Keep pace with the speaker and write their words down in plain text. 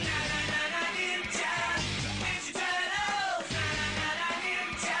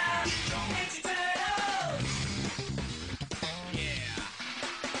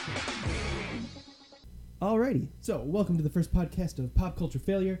Alrighty, so welcome to the first podcast of Pop Culture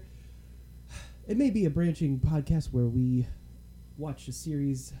Failure. It may be a branching podcast where we watch a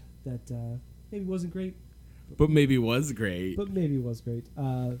series that maybe wasn't great, but maybe was great. But maybe was great.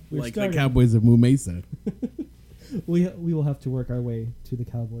 Like the Cowboys of Moo Mesa. we will have to work our way to the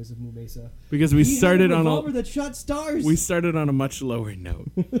Cowboys of Moo Mesa Because we started on a that shot stars. We started on a much lower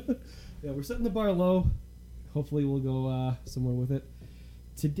note. Yeah, we're setting the bar low. Hopefully, we'll go somewhere with it.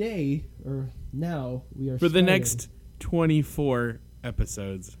 Today, or now, we are for the next 24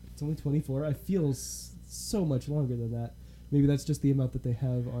 episodes. It's only 24. I feel so much longer than that. Maybe that's just the amount that they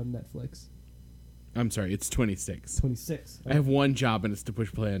have on Netflix. I'm sorry, it's 26. 26. I have one job, and it's to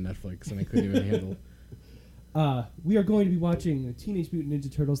push play on Netflix, and I couldn't even handle. We are going to be watching Teenage Mutant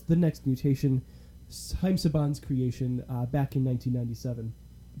Ninja Turtles: The Next Mutation, Haim Saban's creation, back in 1997.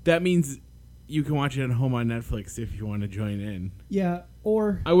 That means you can watch it at home on Netflix if you want to join in. Yeah,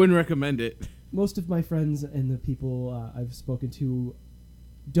 or I wouldn't recommend it. Most of my friends and the people I've spoken to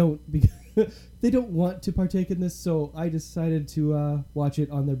don't, because they don't want to partake in this, so I decided to watch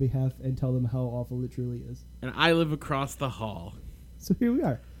it on their behalf and tell them how awful it truly is. And I live across the hall. So here we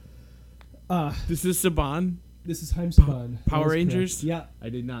are. This is Saban? This is Haim Saban. Power Rangers? Yeah. I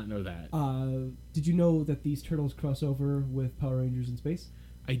did not know that. Did you know that these turtles cross over with Power Rangers in space?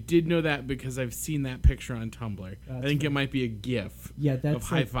 I did know that because I've seen that picture on Tumblr. I think it might be a GIF of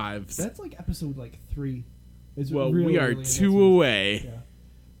high fives. That's like episode 3. We are 2 away. Yeah.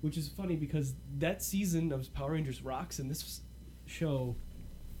 Which is funny because that season of Power Rangers rocks, and this show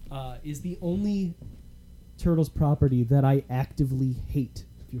is the only Turtles property that I actively hate.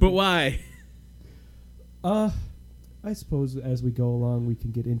 But why? I suppose as we go along we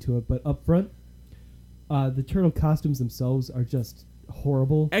can get into it, but up front, the turtle costumes themselves are just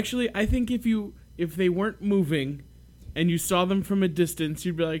horrible. Actually, I think if they weren't moving and you saw them from a distance,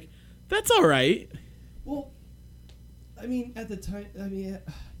 you'd be like, that's all right. Well, I mean, at the time,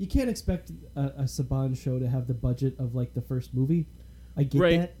 you can't expect a Saban show to have the budget of like the first movie. I get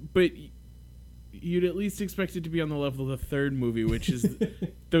that. But you'd at least expect it to be on the level of the third movie, which is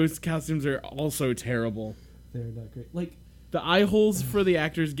those costumes are also terrible. They're not great. Like the eye holes for the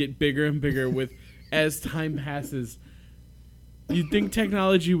actors get bigger and bigger with as time passes. You'd think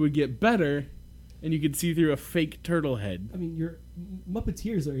technology would get better, and you could see through a fake turtle head. I mean, your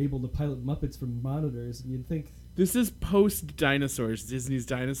Muppeteers are able to pilot Muppets from monitors, and you'd think... This is post-Dinosaurs, Disney's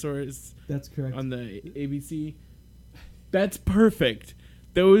Dinosaurs. That's correct. On the ABC. That's perfect.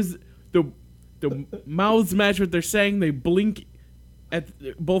 The mouths match what they're saying. They blink at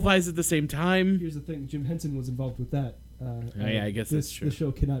both eyes at the same time. Here's the thing. Jim Henson was involved with that. Yeah, I guess that's true. The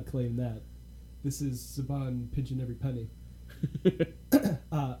show cannot claim that. This is Saban pinching every penny.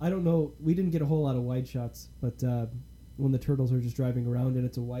 I don't know. We didn't get a whole lot of wide shots, but when the turtles are just driving around and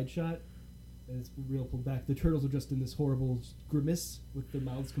it's a wide shot and it's real pulled back, the turtles are just in this horrible grimace with their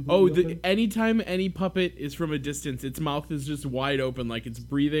mouths completely open. Anytime any puppet is from a distance, its mouth is just wide open, like it's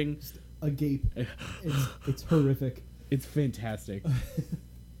breathing. Just agape. It's horrific. It's fantastic.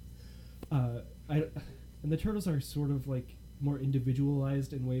 And the turtles are sort of like more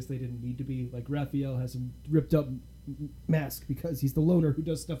individualized in ways they didn't need to be. Like Raphael has a ripped up mask because he's the loner who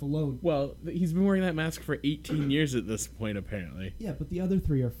does stuff alone. Well, he's been wearing that mask for 18 years at this point, apparently. Yeah, but the other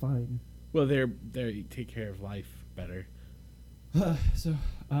three are fine. Well, they take care of life better. So,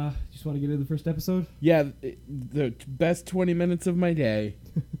 just want to get into the first episode? Yeah, the best 20 minutes of my day.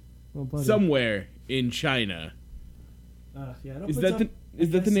 Oh, buddy. Somewhere in China. Yeah, is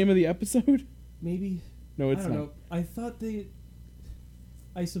that the name of the episode? Maybe. No, it's I don't not. know. I thought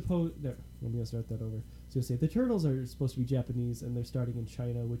I suppose... No, let me start that over. So you'll say the turtles are supposed to be Japanese and they're starting in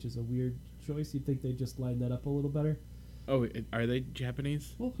China, which is a weird choice. You'd think they'd just line that up a little better. Oh, are they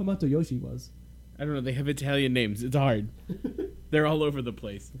Japanese? Well, Hamato Yoshi was. I don't know. They have Italian names. It's hard. They're all over the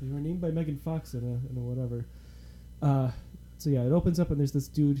place. They were named by Megan Fox in a whatever. So yeah, it opens up and there's this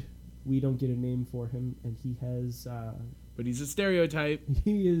dude. We don't get a name for him, and he has... But he's a stereotype.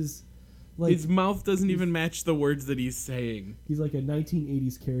 He is... Like, his mouth doesn't even match the words that he's saying. He's like a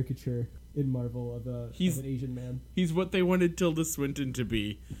 1980s caricature in Marvel of an Asian man. He's what they wanted Tilda Swinton to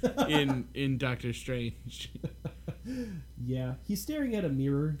be in Doctor Strange. Yeah, he's staring at a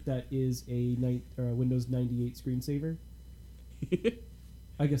mirror that is a Windows 98 screensaver.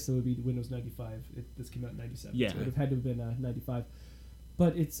 I guess that would be Windows 95. This came out in 97. Yeah. So it would have had to have been 95.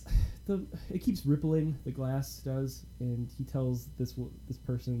 But it keeps rippling, the glass does, and he tells this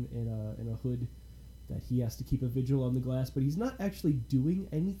person in a hood that he has to keep a vigil on the glass, but he's not actually doing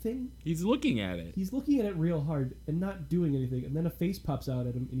anything. He's looking at it. He's looking at it real hard and not doing anything, and then a face pops out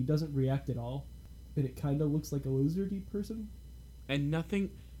at him, and he doesn't react at all, and it kind of looks like a lizardy person. And nothing...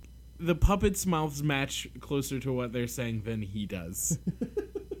 the puppets' mouths match closer to what they're saying than he does.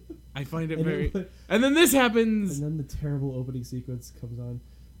 I find it and then this happens. And then the terrible opening sequence comes on.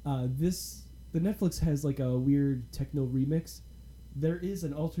 The Netflix has like a weird techno remix. There is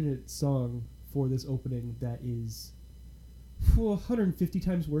an alternate song for this opening that is 150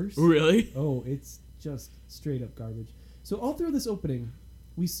 times worse. Really? Oh, it's just straight up garbage. So all through this opening,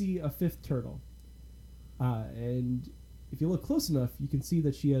 we see a fifth turtle. And if you look close enough, you can see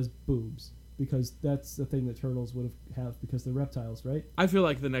that she has boobs. Because that's the thing that turtles would have because they're reptiles, right? I feel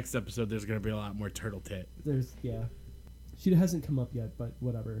like the next episode there's going to be a lot more turtle tit. Yeah. She hasn't come up yet, but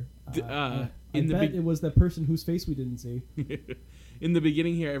whatever. I bet it was that person whose face we didn't see. In the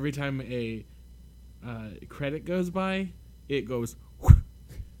beginning here, every time a credit goes by, it goes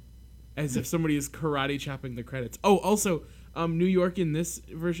as if somebody is karate chopping the credits. Oh, also, New York in this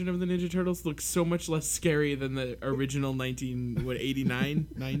version of the Ninja Turtles looks so much less scary than the original 89,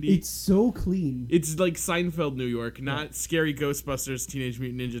 90. It's so clean. It's like Seinfeld New York, not scary Ghostbusters, Teenage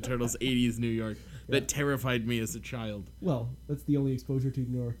Mutant Ninja Turtles 80s New York that terrified me as a child. Well, that's the only exposure to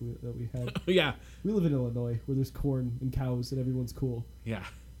New York that we had. Yeah. We live in Illinois where there's corn and cows and everyone's cool. Yeah.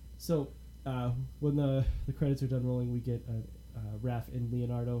 So when the credits are done rolling, we get Raph and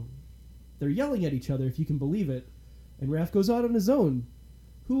Leonardo. They're yelling at each other, if you can believe it. And Raph goes out on his own.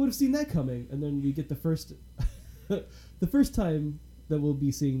 Who would have seen that coming? And then we get the first time that we'll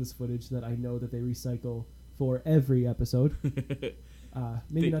be seeing this footage that I know that they recycle for every episode.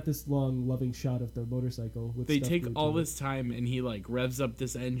 Maybe not this long, loving shot of the motorcycle. With they take all this time, and he like revs up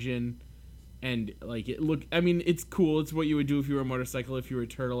this engine, and like it's cool. It's what you would do if you were a motorcycle, if you were a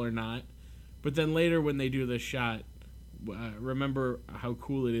turtle or not. But then later, when they do this shot, remember how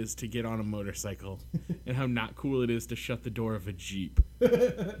cool it is to get on a motorcycle and how not cool it is to shut the door of a Jeep.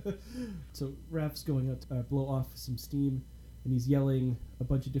 So Raph's going out to blow off some steam, and he's yelling a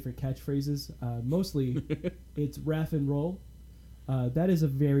bunch of different catchphrases. Mostly, it's Raph and roll. That is a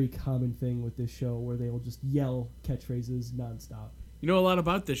very common thing with this show, where they will just yell catchphrases nonstop. You know a lot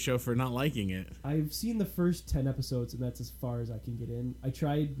about this show for not liking it. I've seen the first 10 episodes, and that's as far as I can get in. I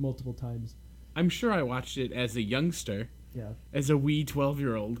tried multiple times. I'm sure I watched it as a youngster, as a wee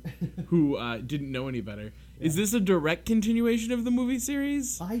 12-year-old who didn't know any better. Yeah. Is this a direct continuation of the movie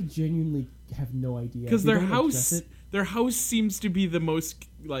series? I genuinely have no idea. Because their house seems to be the most,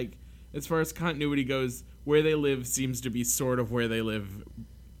 like, as far as continuity goes, where they live seems to be sort of where they live.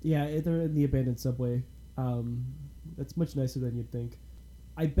 Yeah, they're in the abandoned subway. That's much nicer than you'd think.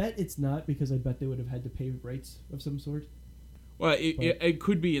 I bet it's not, because I bet they would have had to pay rights of some sort. Well, it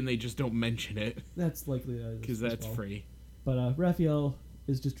could be, and they just don't mention it. That's likely. Because that's free. But Raphael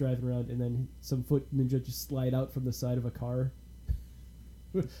is just driving around, and then some foot ninja just slide out from the side of a car.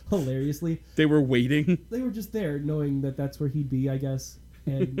 Hilariously. They were waiting? They were just there, knowing that that's where he'd be, I guess.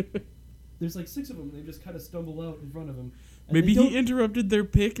 And there's like 6 of them, and they just kind of stumble out in front of him. Maybe he interrupted their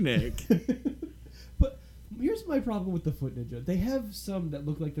picnic. But here's my problem with the foot ninja. They have some that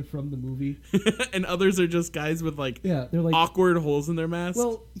look like they're from the movie. And others are just guys with they're like awkward holes in their mask.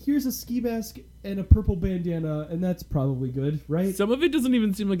 Well, here's a ski mask and a purple bandana, and that's probably good, right? Some of it doesn't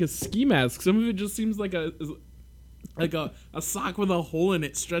even seem like a ski mask. Some of it just seems like a sock with a hole in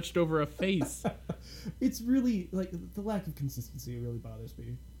it stretched over a face. It's really, like, the lack of consistency really bothers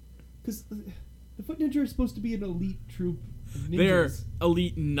me. Because the foot ninja are supposed to be an elite troop of ninjas. They're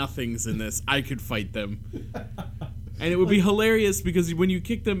elite nothings in this. I could fight them. And it would be hilarious because when you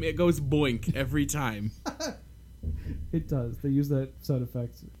kick them, it goes boink every time. It does. They use that sound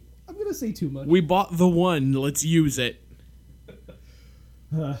effect. I'm going to say too much. We bought the one. Let's use it.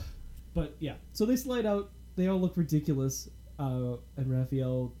 But, yeah. So they slide out. They all look ridiculous. And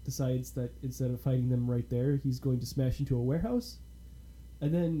Raphael decides that instead of fighting them right there, he's going to smash into a warehouse.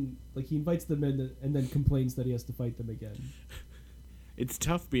 And then, he invites them in and then complains that he has to fight them again. It's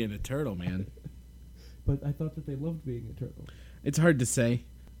tough being a turtle, man. But I thought that they loved being a turtle. It's hard to say.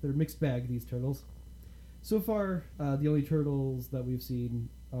 They're a mixed bag, these turtles. So far, the only turtles that we've seen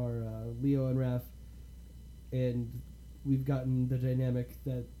are Leo and Raph. And we've gotten the dynamic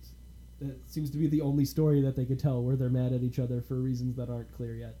that seems to be the only story that they could tell, where they're mad at each other for reasons that aren't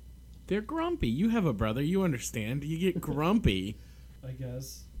clear yet. They're grumpy. You have a brother. You understand. You get grumpy. I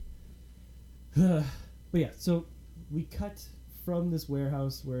guess. But yeah, so we cut from this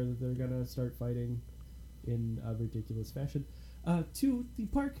warehouse where they're going to start fighting in a ridiculous fashion to the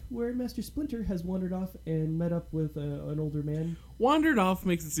park where Master Splinter has wandered off and met up with an older man. Wandered off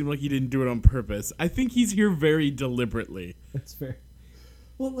makes it seem like he didn't do it on purpose. I think he's here very deliberately. That's fair.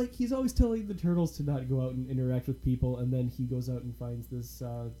 Well, he's always telling the turtles to not go out and interact with people, and then he goes out and finds this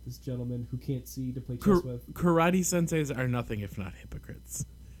gentleman who can't see to play chess with. Karate senseis are nothing if not hypocrites.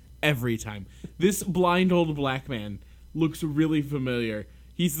 every time. This blind old black man looks really familiar.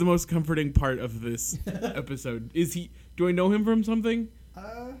 He's the most comforting part of this episode. Is he? Do I know him from something?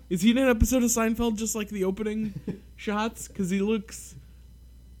 Is he in an episode of Seinfeld just like the opening shots? Because he looks...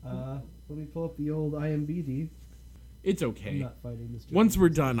 Let me pull up the old IMDb. It's I'm okay. not finding this. Once we're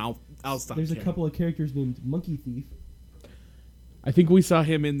done, I'll stop. There's caring. a couple of characters named Monkey Thief. I think we saw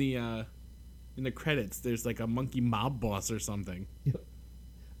him in the credits. There's like a monkey mob boss or something. Yep.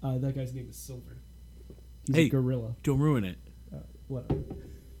 That guy's name is Silver. He's Hey. a gorilla. Don't ruin it. Whatever.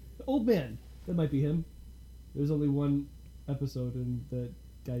 Old man. That might be him. There's only one episode, and the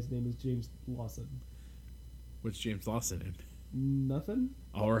guy's name is James Lawson. What's James Lawson in? Nothing.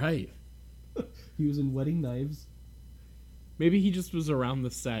 All right. He was in Wedding Knives. Maybe he just was around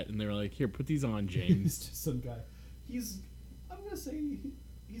the set and they were like, "Here, put these on, He's James." just some guy. I'm gonna say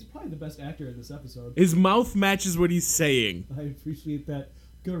he's probably the best actor in this episode. His mouth matches what he's saying, I appreciate that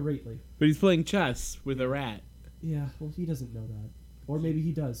greatly. but he's playing chess with a rat. Yeah, well, he doesn't know that. Or maybe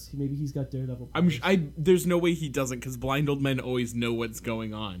he does. Maybe he's got Daredevil I'm. powers. There's no way he doesn't, because blind old men always know what's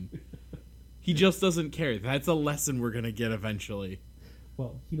going on. He just doesn't care. That's a lesson we're gonna get eventually.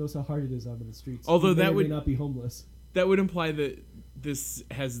 Well, he knows how hard it is out in the streets. Although He may that or would- may not be homeless. That would imply that this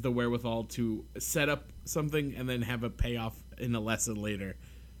has the wherewithal to set up something and then have a payoff in a lesson later.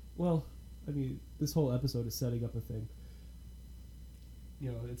 Well, I mean, this whole episode is setting up a thing.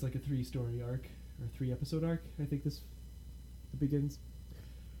 You know, it's like a 3-story arc or 3-episode arc. I think this begins.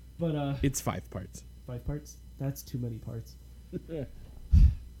 But It's 5 parts. 5 parts. That's too many parts.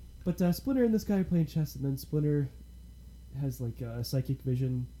 But Splinter and this guy are playing chess, and then Splinter has like a psychic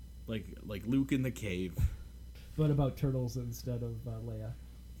vision, like Luke in the cave. but about turtles instead of Leia.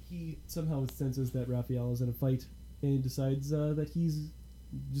 He somehow senses that Raphael is in a fight and decides that he's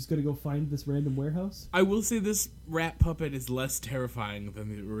just going to go find this random warehouse. I will say this rat puppet is less terrifying than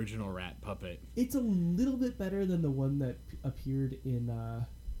the original rat puppet. It's a little bit better than the one that appeared in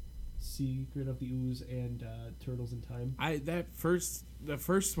Secret of the Ooze and Turtles in Time. The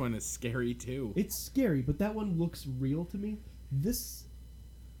first one is scary too. It's scary, but that one looks real to me. This,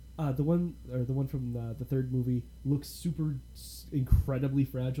 the one from the third movie looks incredibly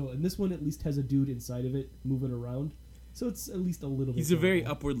fragile, and this one at least has a dude inside of it moving around, so it's at least a little bit. He's a very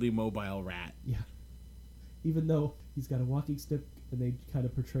bearable. upwardly mobile rat. Yeah. Even though he's got a walking stick, and they kind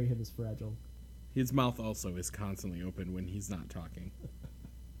of portray him as fragile. His mouth also is constantly open when he's not talking.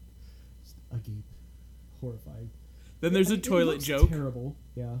 Just agape. Horrifying. Then there's a It toilet looks joke. Terrible.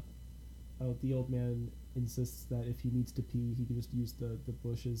 Yeah. Oh, the old man insists that if he needs to pee, he can just use the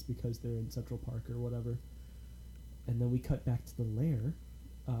bushes because they're in Central Park or whatever. And then we cut back to the lair,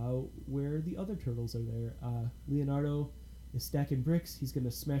 where the other turtles are there. Leonardo is stacking bricks. He's going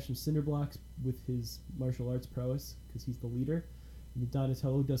to smash some cinder blocks with his martial arts prowess because he's the leader. And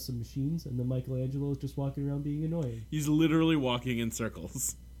Donatello does some machines, and then Michelangelo is just walking around being annoying. He's literally walking in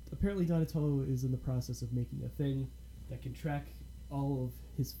circles. Apparently Donatello is in the process of making a thing that can track all of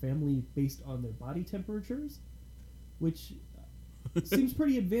his family based on their body temperatures, which seems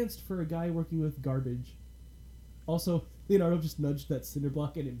pretty advanced for a guy working with garbage. Also, Leonardo just nudged that cinder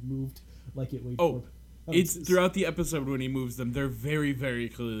block and it moved like it weighed Oh, 4 it's ounces. throughout the episode when he moves them. They're very, very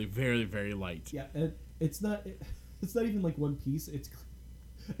clearly very, very light. Yeah, and it's not even like one piece.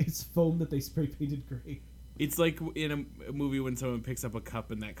 It's foam that they spray painted gray. It's like in a movie when someone picks up a cup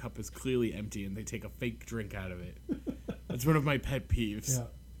and that cup is clearly empty and they take a fake drink out of it. That's one of my pet peeves. Yeah,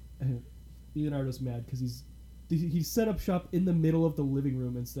 and Leonardo's mad because he set up shop in the middle of the living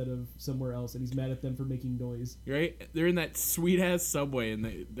room instead of somewhere else, and he's mad at them for making noise. Right? They're in that sweet ass subway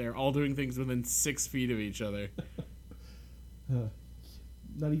and they're all doing things within 6 feet of each other.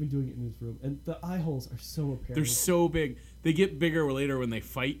 Not even doing it in his room, and the eye holes are so apparent. They're so big. They get bigger later when they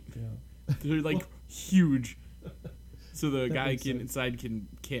fight. Yeah. They're like huge. So the That guy makes sense. inside can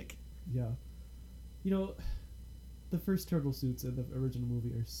kick. Yeah. You know, the first turtle suits in the original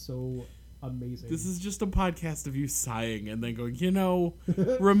movie are so amazing. This is just a podcast of you sighing and then going,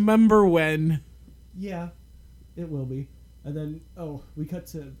 remember when? Yeah, it will be. And then, we cut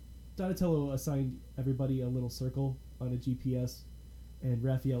to Donatello assigned everybody a little circle on a GPS, and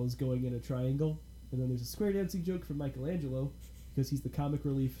Raphael is going in a triangle. And then there's a square dancing joke from Michelangelo, because he's the comic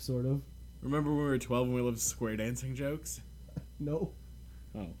relief, sort of. Remember when we were 12 and we loved square dancing jokes? No.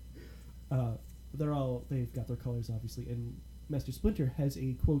 Oh. They've got their colors, obviously, and Master Splinter has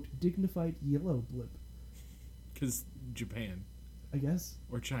a, quote, dignified yellow blip, Because Japan. I guess.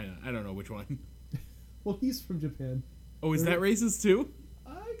 Or China. I don't know which one. Well, he's from Japan. Oh, is that racist too?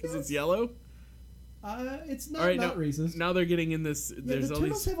 I Because guess. it's yellow? It's not, All right, not racist. Now they're getting in this. Yeah, There's the all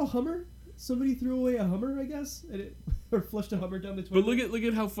turtles these. have a Hummer, somebody threw away a Hummer, I guess, and or flushed a Hummer down the But toilet. look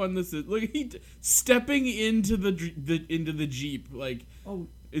at how fun this is. Look, stepping into the Jeep, like Oh,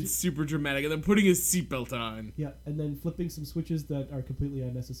 it's super dramatic, and then putting his seatbelt on. yeah, and then flipping some switches that are completely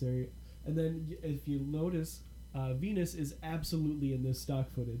unnecessary. And then, if you notice, Venus is absolutely in this stock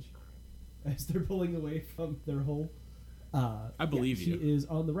footage as they're pulling away from their hole. I believe she you. is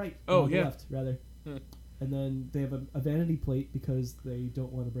on the right. Oh, on the yeah. left, rather. Huh. And then they have a vanity plate because they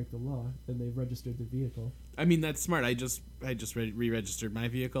don't want to break the law, and they've registered their vehicle. I mean, that's smart. I just re-registered my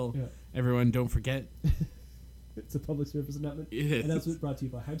vehicle. Yeah. Everyone, don't forget. It's a public service announcement. It is. Announcement brought to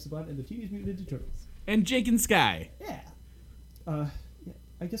you by Haim Saban and the Teenage Mutant Ninja Turtles. And Jake and Sky. Yeah. Yeah.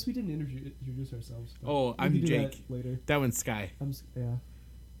 I guess we didn't introduce ourselves. but Oh, we I'm can do Jake. that later. That one's Sky. Yeah.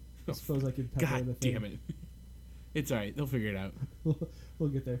 I suppose I could pepper in the God thing. damn it. It's alright. They'll figure it out. We'll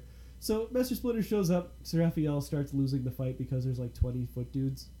get there. So Master Splinter shows up. Sir Raphael starts losing the fight because there's like 20-foot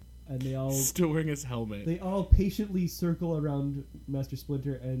dudes, and they all Still wearing his helmet. patiently circle around Master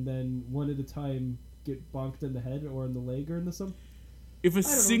Splinter, and then one at a time get bonked in the head or in the leg or in the some, If a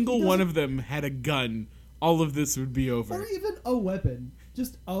don't know, single he one doesn't- of them had a gun, all of this would be over. or even a weapon.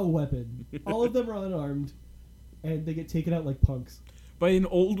 Just a weapon. All of them are unarmed, and they get taken out like punks. By an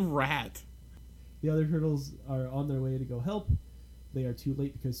old rat. The other turtles are on their way to go help. They are too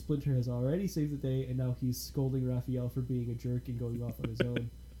late because Splinter has already saved the day, and now he's scolding Raphael for being a jerk and going off on his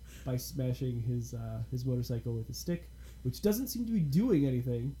own by smashing his motorcycle with a stick, which doesn't seem to be doing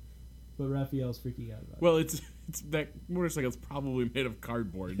anything, but Raphael's freaking out about Well, it's that motorcycle's probably made of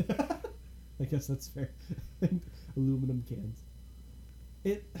cardboard. it. I guess that's fair. And aluminum cans.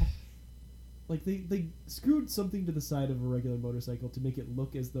 Like they screwed something to the side of a regular motorcycle to make it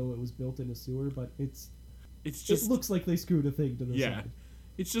look as though it was built in a sewer, but It's it just looks like they screwed a thing to the yeah. side.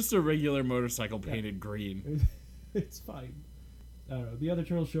 It's just a regular motorcycle Yeah. painted green. It's fine. I don't know. The other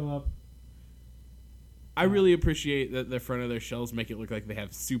turtles show up. I really appreciate that the front of their shells make it look like they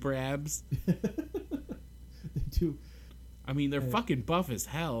have super abs. They do. I mean, they're Yeah. fucking buff as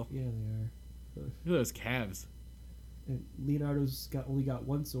hell. Yeah, they are. Look at those calves. And Leonardo's only got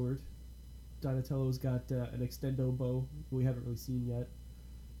one sword. Donatello's got an extendo bow we haven't really seen yet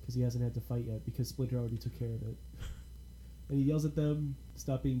because he hasn't had to fight yet because Splinter already took care of it. And he yells at them,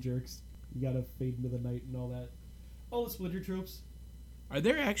 "Stop being jerks! You gotta fade into the night and all that." All the Splinter tropes. Are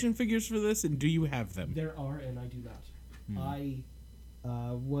there action figures for this, and do you have them? There are, and I do not. I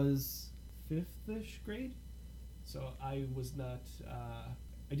was 5th-ish grade, so I was not.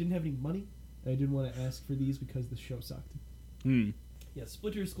 I didn't have any money. And I didn't want to ask for these because the show sucked. Yeah,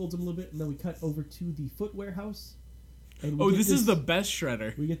 Splinter scolds him a little bit, and then we cut over to the footwear house. And we Oh, get this is the best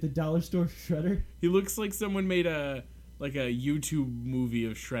Shredder. We get the dollar store Shredder. He looks like someone made a YouTube movie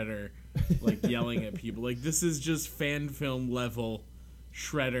of Shredder, like yelling at people. Like this is just fan film level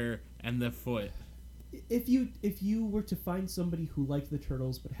Shredder and the foot. If you were to find somebody who liked the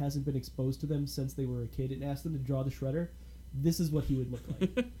Turtles but hasn't been exposed to them since they were a kid and ask them to draw the Shredder, this is what he would look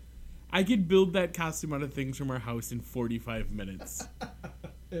like. I could build that costume out of things from our house in 45 minutes.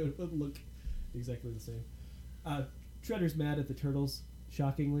 It would look exactly the same. Shredder's mad at the Turtles,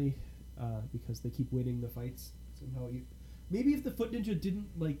 shockingly, because they keep winning the fights. Somehow, maybe if the Foot Ninja didn't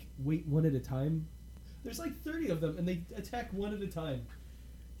wait one at a time. There's like 30 of them, and they attack one at a time.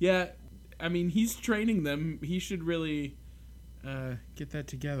 Yeah, I mean he's training them. He should really get that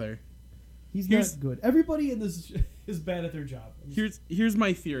together. He's Here's- not good. Everybody in this is bad at their job. Here's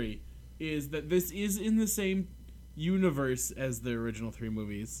my theory: is that this is in the same universe as the original 3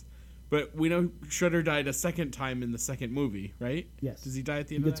 movies, but we know Shredder died a second time in the second movie, right? Yes. Does he die at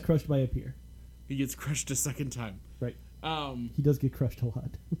the He end gets of that? crushed by a pier. He gets crushed a second time. Right. Um, He does get crushed a lot.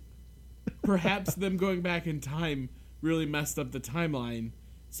 perhaps them going back in time really messed up the timeline,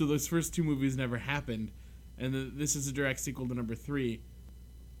 so those first 2 movies never happened, and this is a direct sequel to number 3.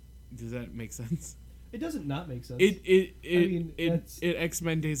 Does that make sense? It doesn't not make sense. It that's-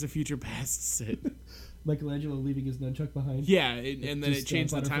 X-Men Days of Future Past it. Michelangelo leaving his nunchuck behind. Yeah, and then it Just,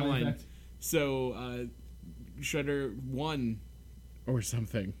 changed the butterfly timeline. effect. So Shredder won or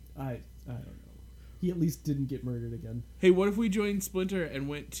something. I don't know. He at least didn't get murdered again. Hey, what if we joined Splinter and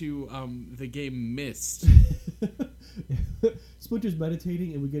went to the game Myst? Splinter's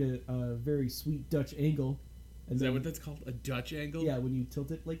meditating, and we get a very sweet Dutch angle. And Is that then- what that's called? A Dutch angle? Yeah, when you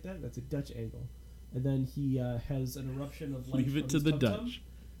tilt it like that, that's a Dutch angle. And then he has an eruption of light. Leave it from to his the tum-tum, Dutch.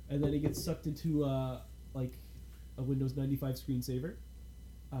 And then he gets sucked into like a Windows 95 screensaver.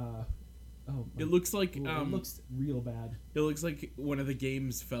 It looks like it looks real bad. it looks like one of the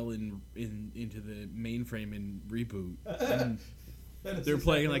games fell into the mainframe in Reboot. And That is they're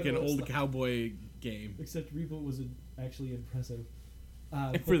playing like exactly an what it old looks like. cowboy game. Except Reboot was actually impressive.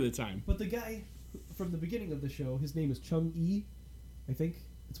 For the time. But the guy from the beginning of the show, his name is Chung-E, I think.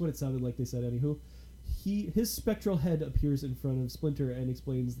 That's what it sounded like they said, anywho. His spectral head appears in front of Splinter and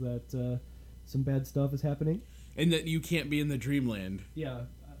explains that some bad stuff is happening. And that you can't be in the Dreamland. Yeah.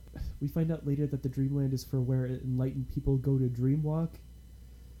 We find out later that the Dreamland is for where enlightened people go to dreamwalk.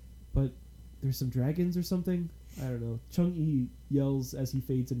 But there's some dragons or something. I don't know. Chung-E yells as he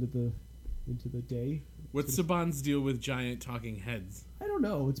fades into the day. What's Saban's deal with giant talking heads? I don't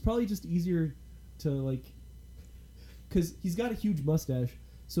know. It's probably just easier to, like... Because he's got a huge mustache,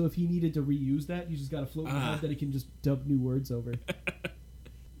 so if he needed to reuse that, you just got a floating head that he can just dub new words over.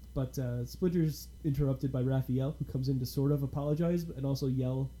 But Splinter's interrupted by Raphael, who comes in to sort of apologize and also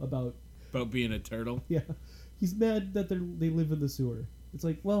yell about being a turtle? Yeah. He's mad that they live in the sewer. It's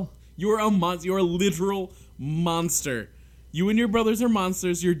like, well... You're a monster. You're a literal monster. You and your brothers are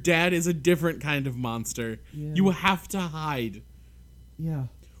monsters. Your dad is a different kind of monster. Yeah. You have to hide. Yeah.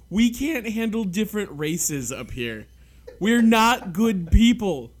 We can't handle different races up here. We're not good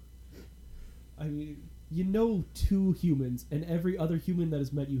people. I mean, you know 2 humans, and every other human that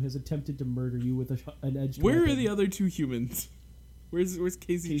has met you has attempted to murder you with an edged Where weapon. are the other 2 humans? Where's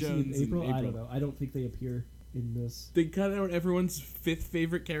Casey Jones and April? I don't know. I don't think they appear in this. They cut out everyone's 5th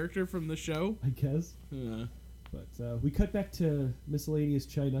favorite character from the show? I guess. Yeah. But we cut back to miscellaneous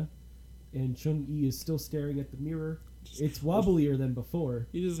China, and Chung-E is still staring at the mirror. It's wobblier than before.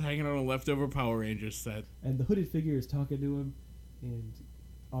 He's just hanging on a leftover Power Rangers set. And the hooded figure is talking to him and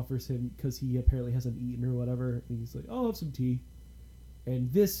offers him, because he apparently hasn't eaten or whatever, and he's like, I'll have some tea.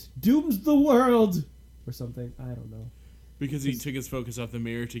 And this dooms the world! Or something. I don't know. Because he took his focus off the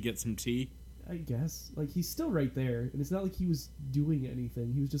mirror to get some tea? I guess. Like, he's still right there, and it's not like he was doing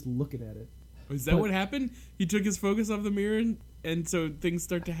anything. He was just looking at it. Is that what happened? He took his focus off the mirror and so things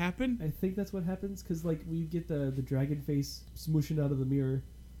start to happen? I think that's what happens, because, like, we get the dragon face smooshing out of the mirror.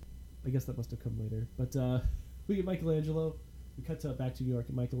 I guess that must have come later. But we get Michelangelo. We cut back to New York,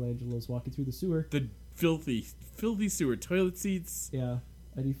 and Michelangelo's walking through the sewer. The filthy sewer. Toilet seats. Yeah.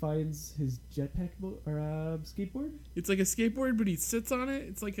 And he finds his jetpack skateboard. It's like a skateboard, but he sits on it.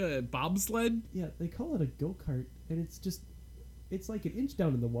 It's like a bobsled. Yeah, they call it a go-kart, and it's like an inch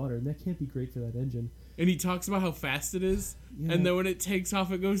down in the water, and that can't be great for that engine. And he talks about how fast it is, Yeah. and then when it takes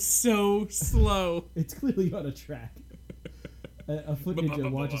off, it goes so slow. It's clearly on a track. A foot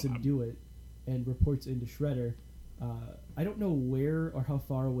ninja watches him do it and reports into Shredder. I don't know where or how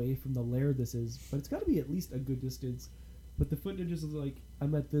far away from the lair this is, but it's got to be at least a good distance. But the foot ninjas is like,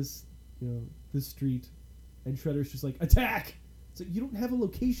 I'm at this street, and Shredder's just like, attack! So you don't have a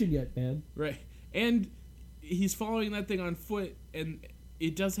location yet, man. Right. And he's following that thing on foot, and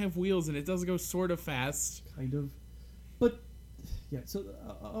it does have wheels, and it does go sort of fast. Kind of. But, yeah, so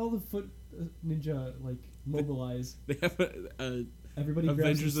all the foot ninja, like, mobilize. They have a Everybody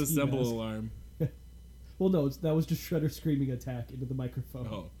Avengers grabs a ski Assemble mask. alarm. Well, no, that was just Shredder screaming attack into the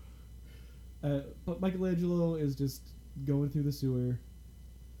microphone. Oh. But Michelangelo is just going through the sewer,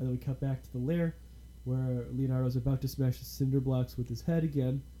 and then we cut back to the lair, where Leonardo's about to smash the cinder blocks with his head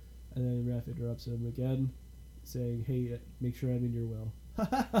again, and then Raph interrupts him again, saying, hey, make sure I'm in your will. Ha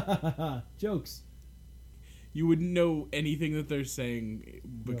ha ha ha ha! Jokes! You wouldn't know anything that they're saying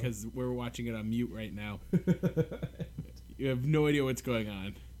because we're watching it on mute right now. You have no idea what's going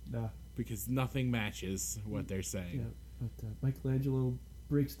on. Nah. Because nothing matches what they're saying. Yeah, but Michelangelo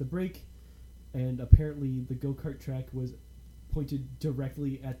breaks the brake, and apparently the go-kart track was pointed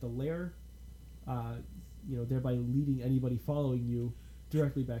directly at the lair, thereby leading anybody following you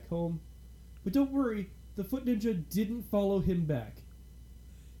directly back home. But don't worry, the foot ninja didn't follow him back.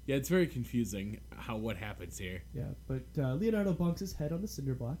 Yeah, it's very confusing what happens here. Yeah, but Leonardo bonks his head on the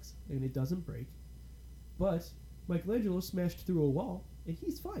cinder blocks, and it doesn't break. But Michelangelo smashed through a wall, and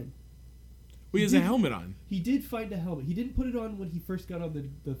he's fine. Well, he has a helmet on. He did find a helmet. He didn't put it on when he first got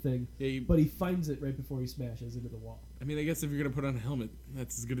on the thing, but he finds it right before he smashes into the wall. I mean, I guess if you're going to put on a helmet,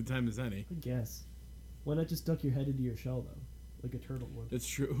 that's as good a time as any. I guess. Why not just duck your head into your shell, though? Like a turtle would. That's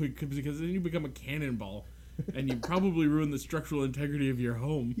true, because then you become a cannonball, and you probably ruin the structural integrity of your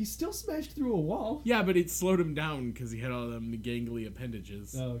home. He still smashed through a wall. Yeah, but it slowed him down because he had all them gangly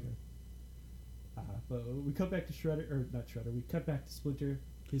appendages. Oh, okay. But we cut back to Shredder, or not Shredder, we cut back to Splinter.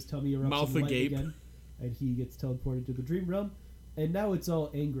 His tummy erupts Mouth in light agape. again, and he gets teleported to the dream realm. And now it's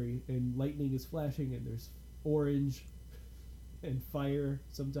all angry, and lightning is flashing, and there's orange and fire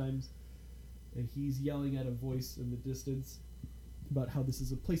sometimes. And he's yelling at a voice in the distance about how this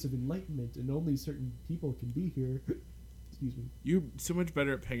is a place of enlightenment, and only certain people can be here. Excuse me. You're so much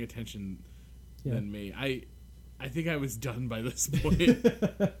better at paying attention than me. I think I was done by this point.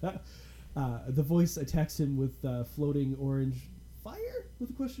 The voice attacks him with floating orange fire? With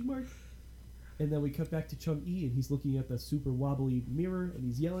a question mark. And then we cut back to Chung-E, and he's looking at the super wobbly mirror, and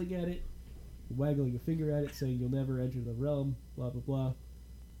he's yelling at it, waggling a finger at it, saying, "You'll never enter the realm," blah, blah, blah.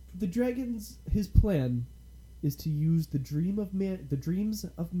 The dragons, his plan is to use the dreams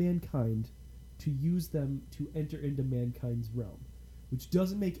of mankind, to use them to enter into mankind's realm, which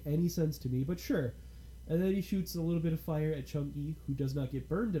doesn't make any sense to me, but sure. And then he shoots a little bit of fire at Chung-E, who does not get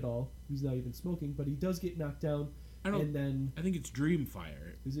burned at all. He's not even smoking, but he does get knocked down. And then I think it's dream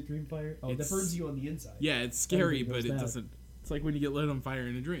fire. Is it dream fire? Oh, that burns you on the inside. Yeah, it's scary, but it doesn't. It's like when you get lit on fire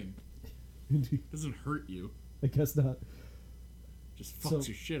in a dream. It doesn't hurt you. I guess not. Just fucks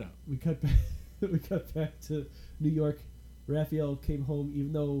your shit up. We cut back. We cut back to New York. Raphael came home,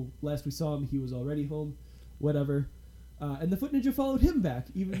 even though last we saw him, he was already home. Whatever. And the Foot Ninja followed him back,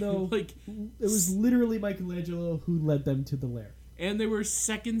 even though like it was literally Michelangelo who led them to the lair. And they were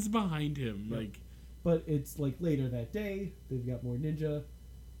seconds behind him. Yep. Like. But it's like later that day, they've got more ninja.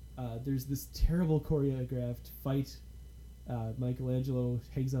 There's this terrible choreographed fight. Michelangelo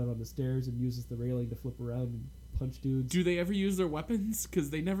hangs out on the stairs and uses the railing to flip around and punch dudes. Do they ever use their weapons?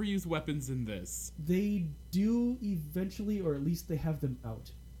 Because they never use weapons in this. They do eventually, or at least they have them out.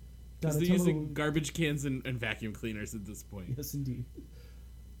 Because they're using garbage cans and vacuum cleaners at this point. Yes, indeed.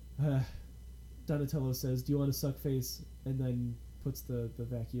 Donatello says, "Do you want to suck face?" And then puts the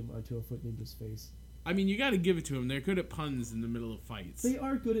vacuum onto a Foot Ninja's face. I mean, you got to give it to them. They're good at puns in the middle of fights. They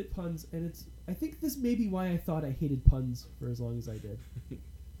are good at puns, and I think this may be why I thought I hated puns for as long as I did.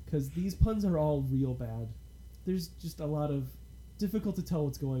 Because these puns are all real bad. There's just a lot of difficult to tell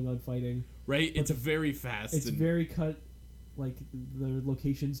what's going on fighting. Right? It's very fast. It's very cut. Like, the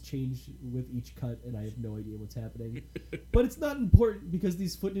locations change with each cut, and I have no idea what's happening. But it's not important, because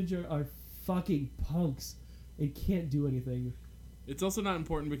these Foot Ninja are fucking punks and can't do anything. It's also not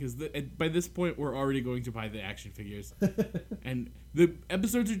important because by this point we're already going to buy the action figures. And the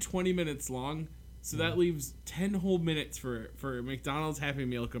episodes are 20 minutes long, so that leaves 10 whole minutes for McDonald's Happy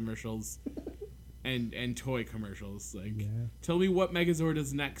Meal commercials and toy commercials. Like, tell me what Megazord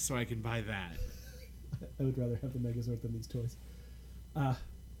is next so I can buy that. I would rather have the Megazord than these toys.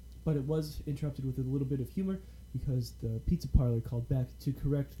 But it was interrupted with a little bit of humor, because the pizza parlor called back to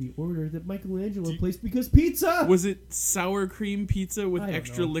correct the order that Michelangelo placed because pizza! Was it sour cream pizza with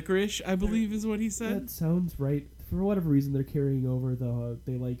extra licorice, I believe is what he said? That sounds right. For whatever reason, they're carrying over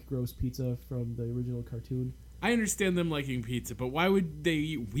they like gross pizza from the original cartoon. I understand them liking pizza, but why would they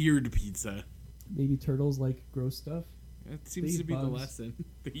eat weird pizza? Maybe turtles like gross stuff. That seems to be the lesson.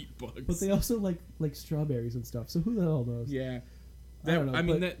 They eat bugs. But they also like strawberries and stuff, so who the hell knows? Yeah.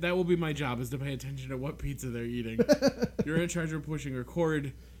 That will be my job, is to pay attention to what pizza they're eating. You're in charge of pushing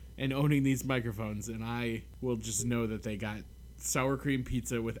record and owning these microphones, and I will just know that they got sour cream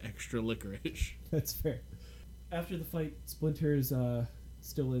pizza with extra licorice. That's fair. After the fight, Splinter's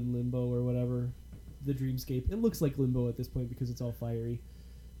still in limbo or whatever, the dreamscape. It looks like limbo at this point because it's all fiery.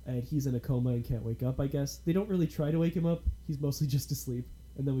 And he's in a coma and can't wake up, I guess. They don't really try to wake him up. He's mostly just asleep.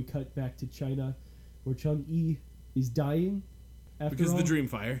 And then we cut back to China, where Chung-E is dying. Because of the dream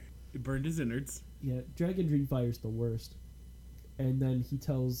fire. It burned his innards. Yeah, Dragon Dream Fire's the worst. And then he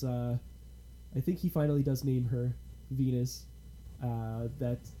tells, I think he finally does name her Venus,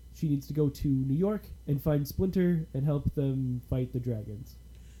 that she needs to go to New York and find Splinter and help them fight the dragons.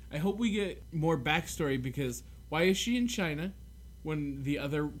 I hope we get more backstory, because why is she in China when the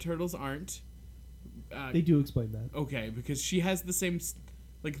other turtles aren't? They do explain that. Okay, because she has the same,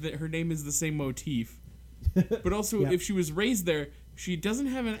 her name is the same motif. But also, if she was raised there, she doesn't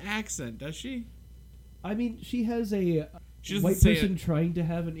have an accent, does she? I mean, she has a white person trying to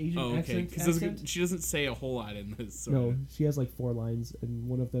have an Asian accent. Because she doesn't say a whole lot in this. No, she has like 4 lines, and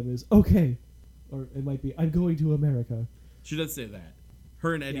one of them is, "Okay." Or it might be, "I'm going to America." She does say that.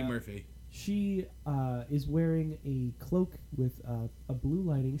 Her and Eddie Murphy. She is wearing a cloak with a blue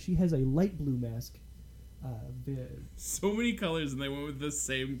lining. She has a light blue mask. So many colors, and they went with the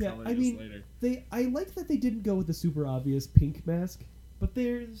same color later. I like that they didn't go with the super obvious pink mask, but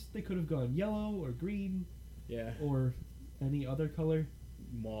they could have gone yellow or green, or any other color.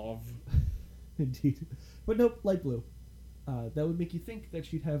 Mauve. Indeed, but nope, light blue. That would make you think that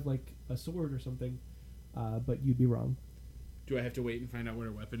she'd have like a sword or something, but you'd be wrong. Do I have to wait and find out what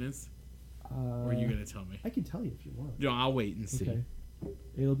her weapon is, or are you gonna tell me? I can tell you if you want. No, I'll wait and see. Okay.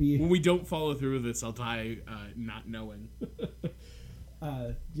 It'll be when we don't follow through with this. I'll die not knowing.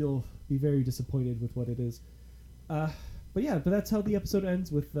 You'll be very disappointed with what it is. But that's how the episode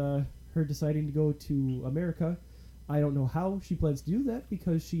ends, with her deciding to go to America. I don't know how she plans to do that,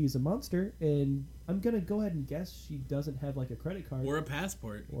 because she's a monster, and I'm gonna go ahead and guess she doesn't have like a credit card or a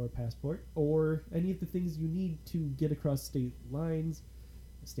passport or any of the things you need to get across state lines.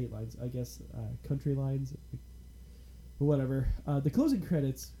 state lines, I guess, country lines, but whatever. The closing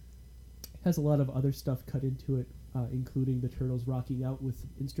credits has a lot of other stuff cut into it, including the turtles rocking out with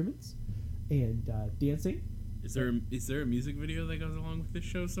instruments and dancing. Is there a music video that goes along with this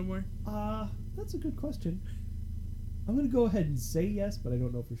show somewhere? That's a good question. I'm gonna go ahead and say yes, but I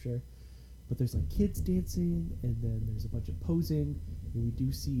don't know for sure. But there's like kids dancing, and then there's a bunch of posing, and we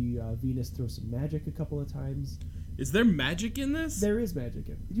do see Venus throw some magic a couple of times. Is there magic in this? There is magic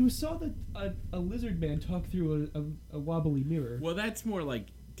in it. You saw a lizard man talk through a wobbly mirror. Well, that's more like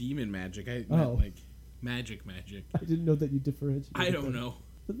demon magic. I meant like magic. I didn't know that you differentiated. I don't know.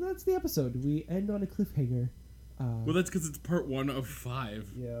 But that's the episode. We end on a cliffhanger. Well, that's because it's part 1 of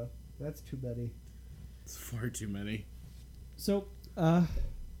 5. Yeah, that's too many. It's far too many. So,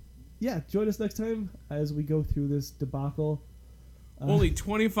 yeah, join us next time as we go through this debacle. Only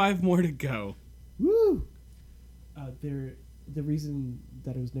 25 more to go. Woo! The reason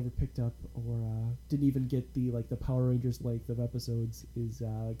that it was never picked up or didn't even get the Power Rangers length of episodes is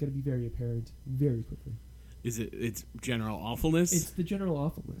going to be very apparent very quickly. Is it? It's general awfulness. It's the general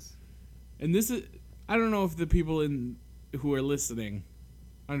awfulness. And this is. I don't know if the people who are listening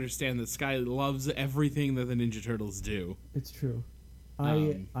understand that Sky loves everything that the Ninja Turtles do. It's true.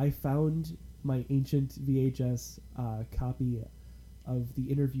 I found my ancient VHS copy of the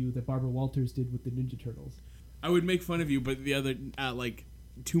interview that Barbara Walters did with the Ninja Turtles. I would make fun of you, but the other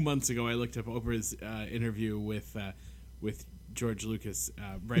 2 months ago, I looked up Oprah's interview with George Lucas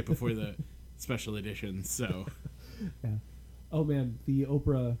right before the special edition. So, yeah. Oh man, the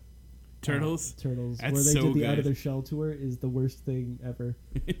Oprah Turtles, where That's they so did the good. Out of Their Shell tour is the worst thing ever.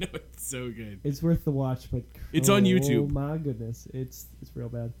 No, it's so good. It's worth the watch, but it's on YouTube. Oh my goodness, it's real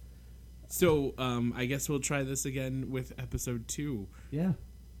bad. So, I guess we'll try this again with episode 2. Yeah.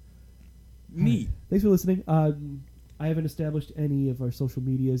 Neat. Thanks for listening. I haven't established any of our social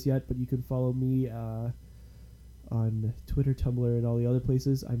medias yet, but you can follow me on Twitter, Tumblr, and all the other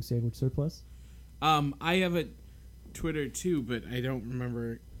places. I'm Sandwich Surplus. I have a Twitter too, but I don't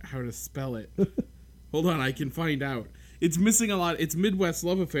remember how to spell it. Hold on, I can find out. It's missing a lot. It's Midwest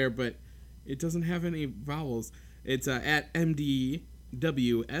Love Affair, but it doesn't have any vowels. It's at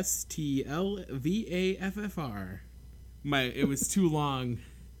MDWSTLVAFFR. It was too long.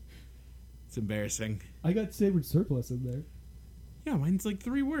 It's embarrassing. I got Sandwich Surplus in there. Yeah, mine's like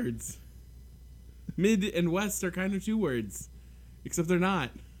 3 words. Mid and West are kind of 2 words, except they're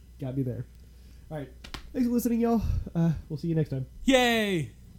not. Got me there. All right. Thanks for listening, y'all. We'll see you next time. Yay!